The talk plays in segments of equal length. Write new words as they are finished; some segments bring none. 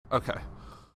Okay.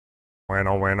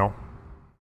 Bueno.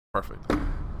 Perfect.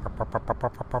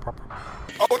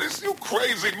 Oh, this you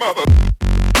crazy mother.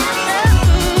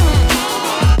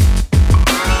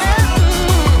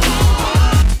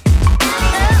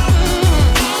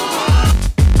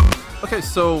 Okay,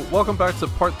 so welcome back to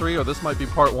part 3, or this might be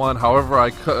part 1, however I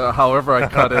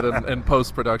cut it in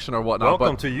post-production or whatnot.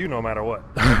 Welcome to you, no matter what.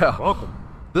 Welcome.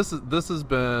 This has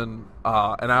been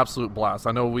an absolute blast.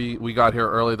 I know we got here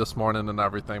early this morning and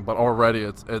everything, but already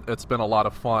it's been a lot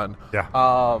of fun.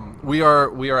 Yeah. We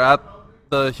are at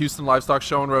the Houston Livestock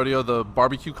Show and Rodeo, the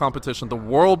barbecue competition, the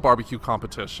World Barbecue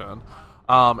Competition.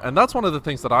 And that's one of the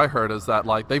things that I heard is that,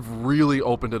 like, they've really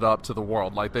opened it up to the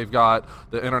world. Like, they've got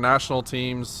the international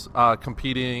teams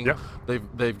competing. Yep.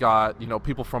 They've got,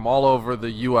 people from all over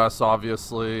the U.S.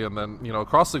 obviously, and then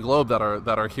across the globe that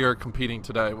are here competing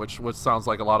today, which sounds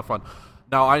like a lot of fun.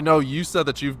 Now, I know you said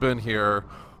that you've been here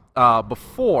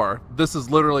before. This is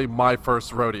literally my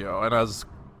first rodeo, and as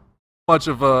much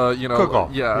of a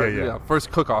cook-off. Yeah, first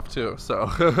cook-off too.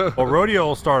 So Well, rodeo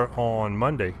will start on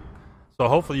Monday. So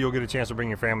hopefully you'll get a chance to bring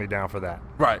your family down for that.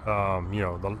 Right.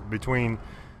 Between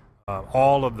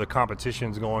all of the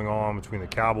competitions going on between the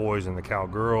cowboys and the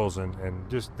cowgirls, and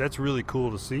just that's really cool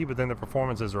to see. But then the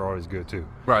performances are always good too.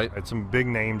 Right. It's some big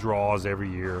name draws every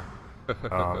year,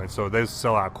 and so they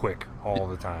sell out quick all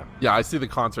the time. Yeah, I see the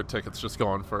concert tickets just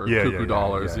going for cuckoo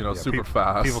dollars. Super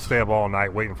fast. People stay up all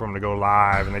night waiting for them to go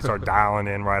live, and they start dialing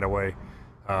in right away.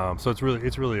 So it's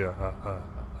really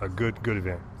a good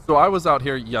event. So I was out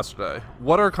here yesterday.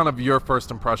 What are kind of your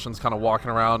first impressions kind of walking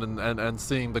around and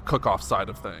seeing the cook-off side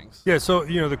of things? Yeah, so,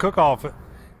 the cook-off,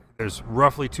 there's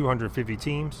roughly 250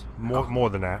 teams,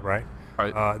 more than that, right?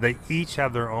 Right. They each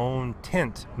have their own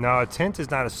tent. Now, a tent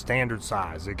is not a standard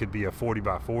size. It could be a 40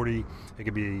 by 40. It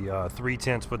could be 3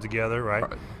 tents put together,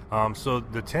 right? So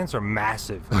the tents are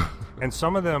massive. And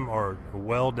some of them are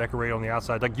well decorated on the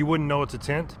outside. Like, you wouldn't know it's a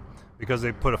tent because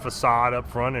they put a facade up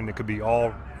front, and it could be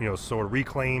all, sort of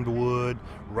reclaimed wood,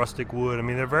 rustic wood. I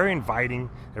mean, they're very inviting.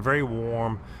 They're very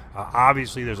warm.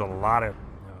 Obviously, there's a lot of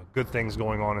good things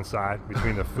going on inside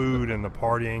between the food and the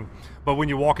partying. But when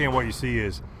you walk in, what you see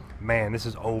is, man, this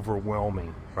is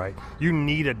overwhelming, right? You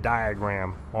need a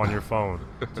diagram on your phone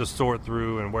to sort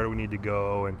through and where do we need to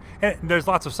go. And there's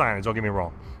lots of signage, don't get me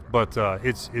wrong. But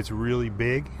it's really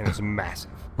big and it's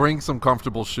massive. Bring some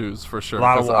comfortable shoes for sure. A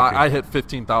lot of walking. I hit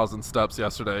 15,000 steps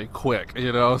yesterday, quick, so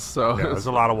yeah, there's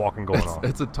a lot of walking going on.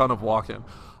 It's a ton of walking.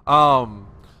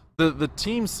 The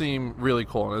teams seem really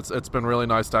cool, and it's been really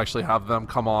nice to actually have them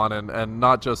come on, and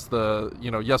not just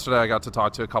yesterday I got to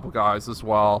talk to a couple guys as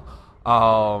well.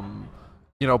 But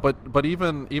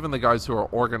even the guys who are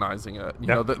organizing it,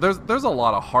 there's a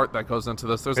lot of heart that goes into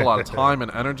this. There's a lot of time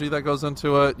and energy that goes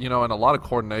into it, and a lot of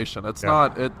coordination. It's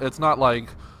not like,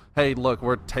 hey, look,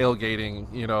 we're tailgating,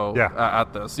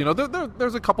 at this.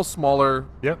 There's a couple smaller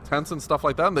tents and stuff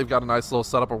like that, and they've got a nice little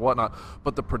setup or whatnot.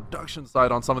 But the production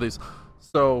side on some of these,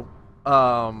 so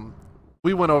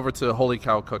we went over to Holy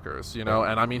Cow Cookers, and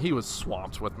I mean, he was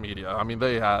swamped with media. I mean,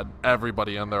 they had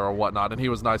everybody in there or whatnot, and he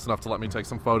was nice enough to let me take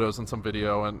some photos and some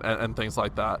video and things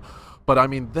like that. But I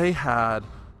mean, they have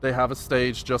a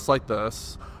stage just like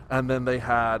this, and then they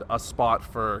had a spot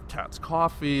for Cat's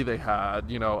Coffee. They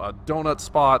had, a donut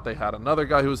spot. They had another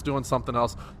guy who was doing something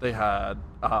else. They had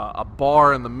a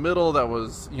bar in the middle that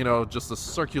was, just a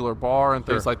circular bar and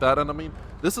things like that. And I mean,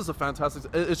 this is a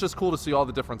fantastic. It's just cool to see all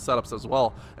the different setups as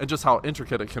well, and just how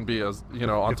intricate it can be as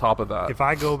on top of that. If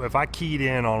I keyed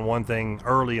in on one thing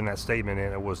early in that statement,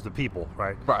 and it was the people,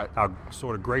 right? Right. How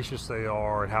sort of gracious they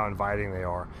are and how inviting they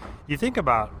are. You think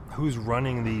about who's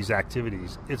running these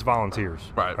activities. It's volunteers,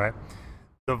 right?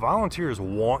 The volunteers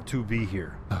want to be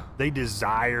here. They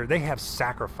have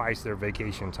sacrificed their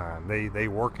vacation time. They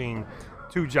working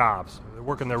 2 jobs. They're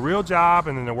working their real job,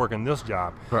 and then they're working this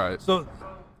job. Right. So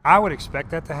I would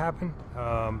expect that to happen,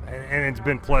 and it's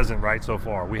been pleasant, right, so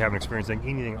far. We haven't experienced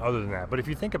anything other than that. But if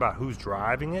you think about who's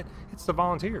driving it, it's the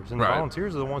volunteers, and the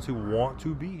volunteers are the ones who want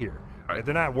to be here. Right?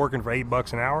 They're not working for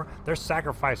 $8 an hour. They're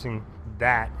sacrificing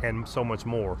that and so much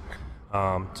more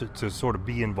to sort of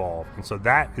be involved, and so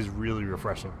that is really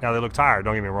refreshing. Now, they look tired,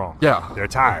 don't get me wrong. Yeah. They're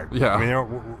tired. Yeah. I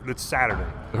mean, it's Saturday.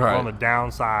 We're on the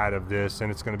downside of this,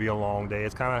 and it's going to be a long day.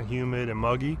 It's kind of humid and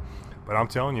muggy, but I'm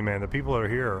telling you, man, the people that are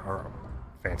here are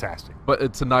fantastic.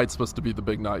 But tonight's supposed to be the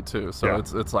big night too, so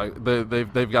it's like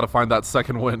they've got to find that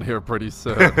second win here pretty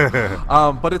soon.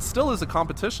 But it still is a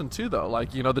competition too, though.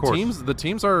 Like the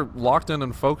teams are locked in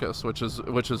and focused, which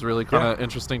is really kind of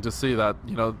interesting to see that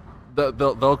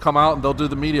they'll come out and they'll do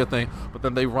the media thing, but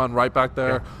then they run right back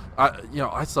there.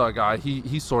 I saw a guy,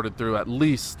 he sorted through at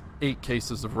least 8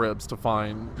 cases of ribs to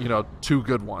find 2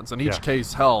 good ones, and each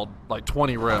case held like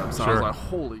 20 ribs. And I was like,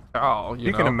 holy cow!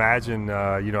 You can imagine,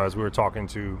 as we were talking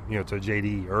to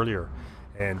JD earlier,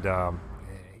 and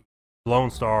Lone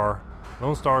Star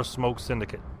Smoke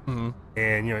Syndicate,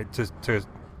 and to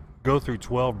go through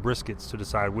 12 briskets to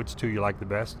decide which 2 you like the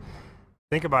best.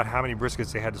 Think about how many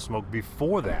briskets they had to smoke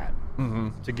before that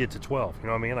to get to 12. You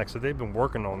know what I mean? Like, so they've been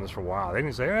working on this for a while. They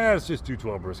didn't say, let's just do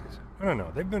 12 briskets.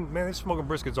 No. They're smoking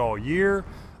briskets all year,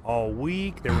 all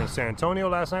week. They were in San Antonio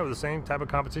last night with the same type of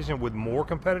competition with more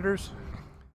competitors.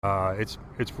 It's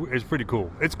pretty cool.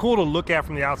 It's cool to look at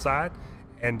from the outside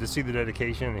and to see the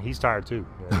dedication. And he's tired too.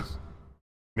 He's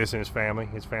missing his family.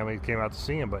 His family came out to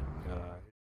see him, but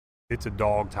it's a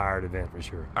dog-tired event for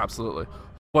sure. Absolutely.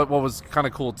 What was kind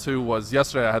of cool too was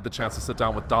yesterday I had the chance to sit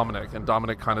down with Dominic, and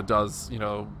Dominic kind of does,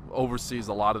 oversees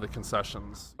a lot of the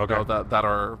concessions that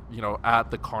are,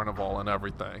 at the carnival and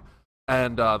everything.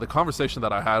 And the conversation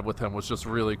that I had with him was just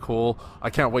really cool. I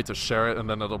can't wait to share it, and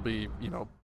then it'll be,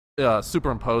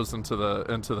 superimposed into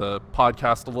the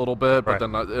podcast a little bit, but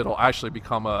then it'll actually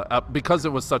become because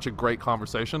it was such a great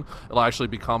conversation, it'll actually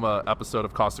become a episode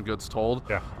of Cost of Goods Told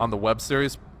on the web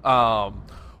series.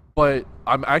 But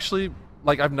I'm actually,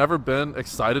 I've never been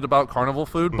excited about carnival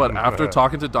food, but after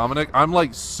talking to Dominic,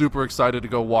 I'm super excited to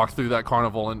go walk through that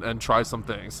carnival and try some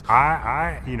things.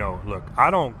 I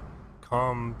don't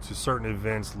come to certain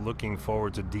events looking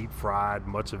forward to deep fried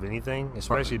much of anything,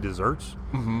 especially desserts.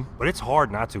 But it's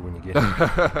hard not to when you get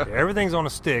here. Everything's on a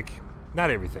stick. Not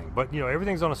everything, but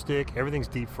everything's on a stick, everything's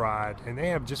deep fried, and they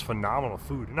have just phenomenal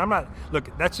food. And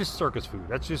that's just circus food.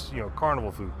 That's just,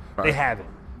 carnival food. Right. They have it.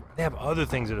 They have other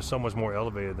things that are so much more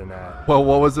elevated than that. Well,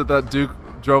 what was it that Duke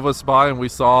drove us by and we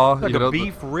saw? A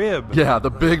beef rib. Yeah, the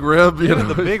big rib.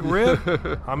 The big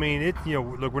rib. I mean,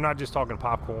 look, we're not just talking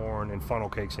popcorn and funnel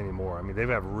cakes anymore. I mean, they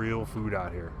have real food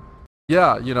out here.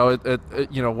 Yeah,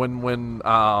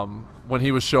 when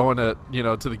he was showing it,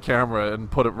 to the camera and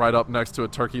put it right up next to a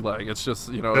turkey leg, it's just,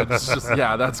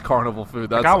 that's carnival food.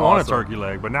 That's I want awesome. A turkey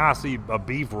leg, but now I see a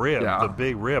beef rib, the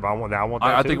big rib. I want that.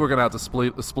 I think we're gonna have to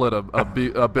split a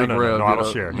big rib. No, I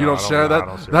don't share. You don't share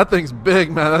that? That thing's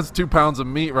big, man. That's 2 pounds of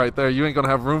meat right there. You ain't gonna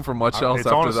have room for much else after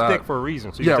that. It's on a stick for a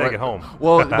reason, so you can take it home.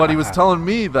 Well, but he was telling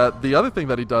me that the other thing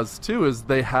that he does too is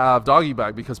they have doggy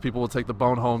bag because people will take the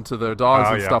bone home to their dogs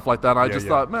and stuff like that. And I just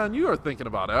thought, man, you are thinking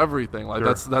about everything.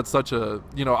 That's such a,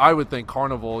 I would think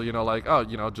carnival,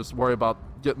 just worry about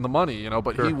getting the money,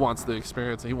 but he wants the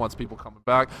experience and he wants people coming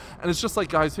back. And it's just like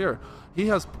guys here. He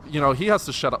has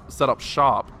to set up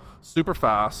shop super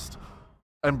fast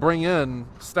and bring in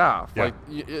staff. Yeah.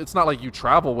 It's not like you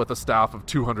travel with a staff of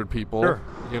 200 people,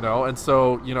 and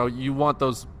so, you want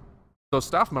those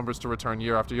staff members to return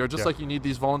year after year, just like you need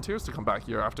these volunteers to come back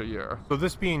year after year. So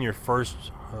this being your first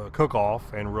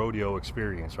cook-off and rodeo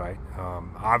experience, right?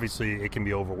 Obviously, it can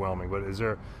be overwhelming, but is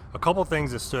there a couple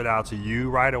things that stood out to you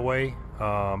right away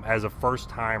as a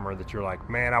first-timer that you're like,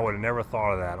 man, I would have never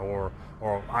thought of that, or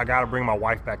I got to bring my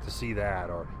wife back to see that,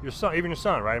 or your son, even your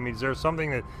son, right? I mean, is there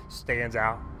something that stands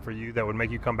out for you that would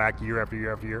make you come back year after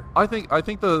year after year? I think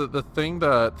the thing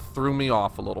that threw me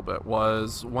off a little bit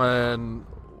was when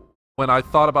I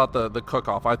thought about the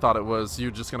cook-off, I thought it was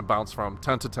you just going to bounce from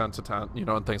 10 to 10 to 10,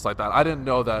 and things like that. I didn't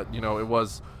know that, it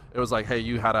was like, hey,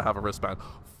 you had to have a wristband.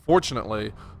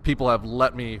 Fortunately, people have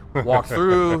let me walk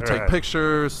through, take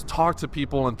pictures, talk to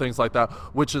people and things like that,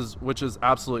 which is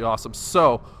absolutely awesome.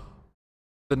 So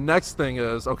the next thing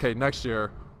is, okay, next year,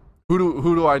 who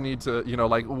do I need to,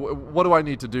 what do I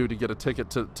need to do to get a ticket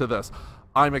to this?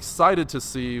 I'm excited to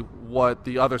see what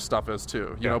the other stuff is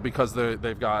too, because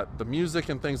they've got the music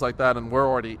and things like that, and we're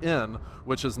already in,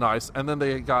 which is nice. And then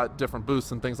they got different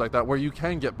booths and things like that where you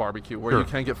can get barbecue, where you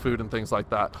can get food and things like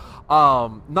that.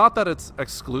 Not that it's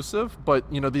exclusive, but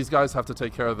these guys have to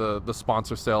take care of the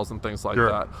sponsor sales and things like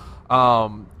that.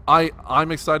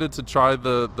 I'm excited to try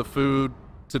the food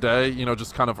today,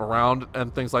 just kind of around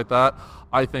and things like that.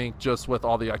 I think just with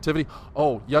all the activity.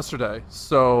 Oh, yesterday.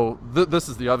 So this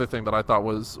is the other thing that I thought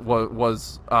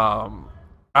was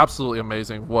absolutely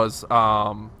amazing was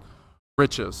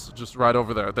Riches, just right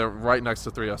over there. They're right next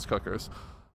to 3S Cookers.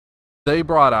 They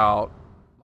brought out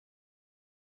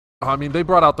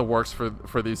the works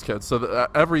for these kids. So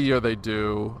every year they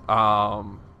do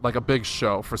like a big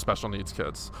show for special needs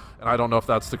kids. And I don't know if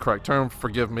that's the correct term.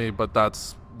 Forgive me, but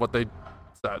that's what they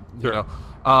said.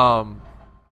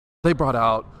 They brought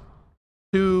out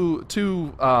two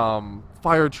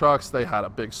fire trucks. They had a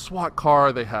big SWAT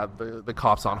car. They had the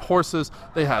cops on horses.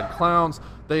 They had clowns.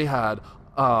 They had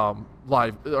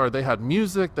they had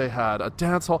music. They had a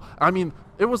dance hall. I mean,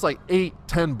 it was like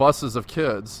 8-10 buses of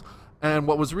kids. And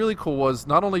what was really cool was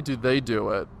not only do they do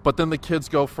it, but then the kids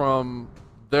go from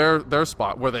their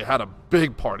spot where they had a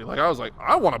big party. Like I was like,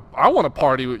 I want to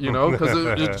party, you know, because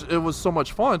it was so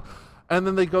much fun. And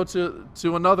then they go to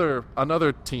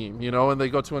another team, you know, and they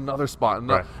go to another spot,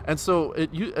 and so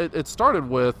it started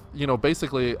with, you know,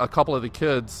 basically a couple of the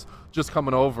kids just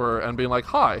coming over and being like,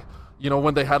 hi, you know,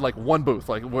 when they had like one booth,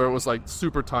 like where it was like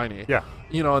super tiny,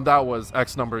 you know, and that was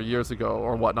X number of years ago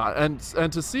or whatnot, and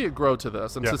to see it grow to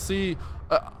this, and to see,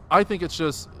 I think it's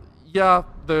just,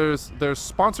 there's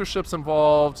sponsorships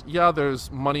involved, there's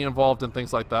money involved and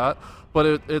things like that, but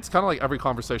it's kind of like every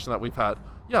conversation that we've had,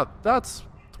 that's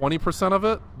 20% of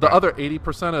it. The other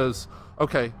 80% is,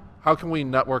 okay, how can we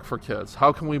network for kids?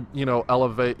 How can we, you know,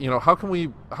 elevate, you know, how can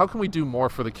we do more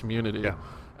for the community?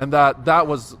 And that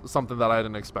was something that I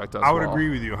didn't expect as well. I would agree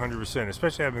with you 100%,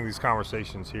 especially having these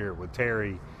conversations here with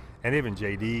Terry and even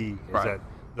JD, is that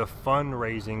the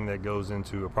fundraising that goes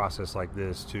into a process like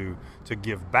this to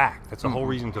give back. That's the whole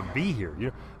reason to be here.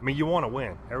 I mean, you want to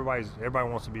win. Everybody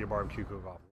wants to be a barbecue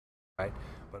cook-off, right?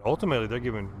 But ultimately, they're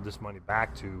giving this money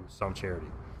back to some charity.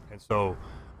 And so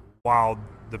while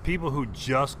the people who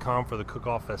just come for the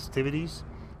cook-off festivities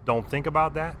don't think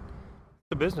about that,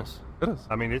 it's a business. It is.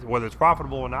 I mean, whether it's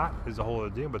profitable or not is a whole other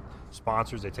deal, but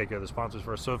sponsors, they take care of the sponsors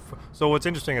first. So what's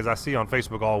interesting is I see on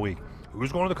Facebook all week,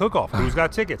 who's going to the cook-off? Who's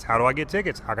got tickets? How do I get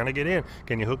tickets? How can I get in?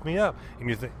 Can you hook me up?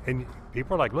 And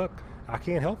people are like, look, I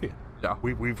can't help you. Yeah.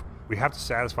 We have to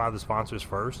satisfy the sponsors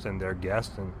first and their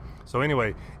guests. And so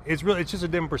anyway, it's just a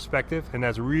different perspective, and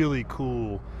that's really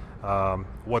cool.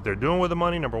 What they're doing with the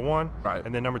money, number one,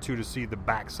 and then number two, to see the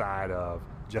backside of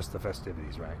just the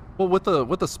festivities, right? Well, with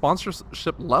the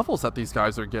sponsorship levels that these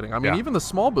guys are getting, I mean, even the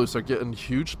small booths are getting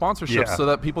huge sponsorships so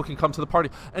that people can come to the party.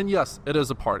 And yes, it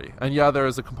is a party, and there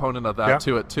is a component of that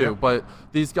to it too. But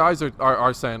these guys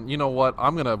are saying, you know what,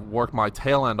 I'm gonna work my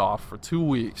tail end off for 2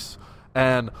 weeks,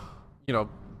 and you know,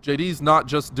 JD's not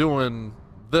just doing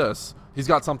this. He's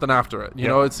got something after it. You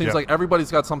know, it seems like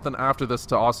everybody's got something after this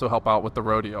to also help out with the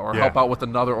rodeo, or help out with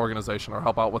another organization, or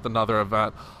help out with another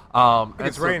event.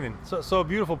 It's raining. So a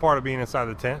beautiful part of being inside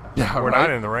the tent. We're not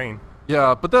in the rain.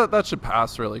 Yeah, but that should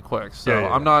pass really quick. So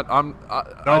I'm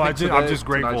just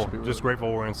grateful. Just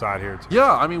grateful we're inside here too.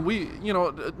 Yeah, I mean, we, you know,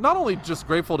 not only just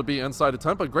grateful to be inside the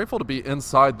tent, but grateful to be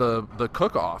inside the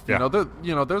cook-off. You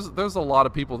know, there's a lot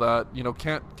of people that, you know,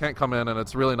 can't come in, and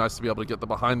it's really nice to be able to get the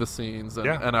behind the scenes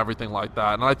and everything like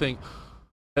that. And I think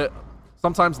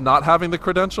sometimes not having the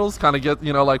credentials kind of get,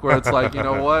 you know, like where it's like, you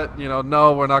know what, you know,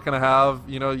 no, we're not going to have,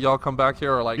 you know, y'all come back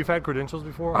here, or like. You've had credentials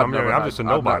before? I'm just a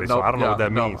nobody, so I don't know what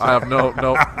that means. I have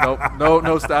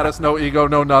no status, no ego,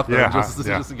 no nothing. Just a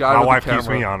guy with a camera. My wife keeps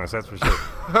me honest, that's for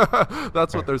sure.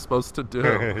 That's what they're supposed to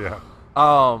do.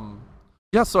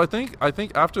 So I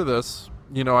think after this,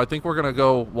 you know, I think we're going to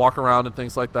go walk around and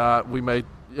things like that. We may,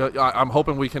 I'm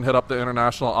hoping we can hit up the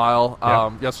international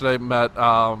aisle. Yesterday met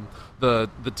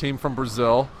the team from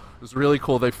Brazil. It was really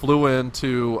cool. They flew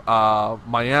into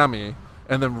Miami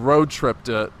and then road tripped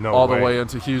it the way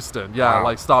into Houston.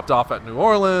 Like stopped off at New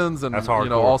Orleans and you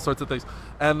know, all sorts of things.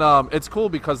 And it's cool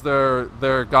because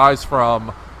they're guys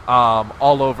from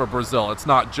all over Brazil. It's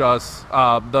not just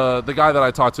the guy that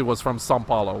I talked to was from São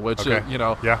Paulo, which is, you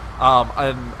know,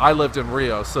 and I lived in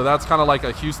Rio, so that's kind of like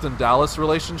a Houston-Dallas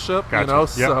relationship, you know.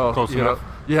 So close enough.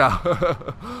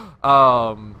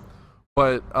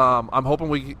 But I'm hoping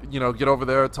we, you know, get over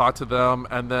there, talk to them,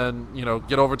 and then, you know,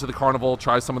 get over to the carnival,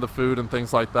 try some of the food and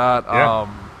things like that.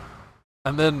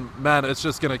 And then, man,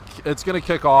 it's gonna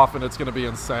kick off, and it's gonna be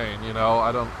insane. You know,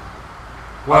 I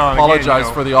apologize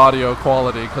for the audio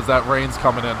quality because that rain's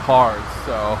coming in hard.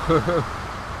 So.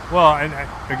 Well, and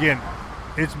again,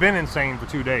 it's been insane for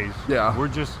 2 days.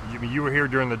 You were here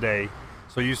during the day,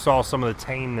 so you saw some of the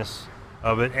tameness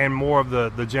of it and more of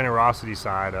the generosity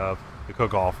side of the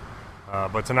cook-off.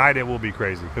 But tonight it will be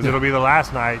crazy because it'll be the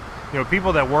last night. You know,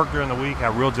 people that work during the week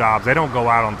have real jobs. They don't go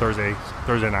out on Thursday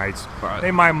nights.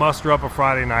 They might muster up a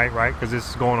Friday night, right, because this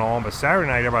is going on. But Saturday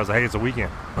night, everybody's like, hey, it's a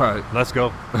weekend. Let's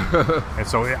go. And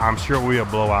so I'm sure it'll be a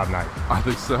blowout night. I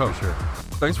think so. For sure.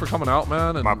 Thanks for coming out,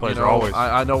 man. And, my pleasure, you know, always.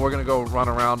 I know we're going to go run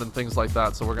around and things like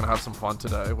that, so we're going to have some fun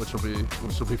today, which will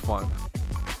be fun.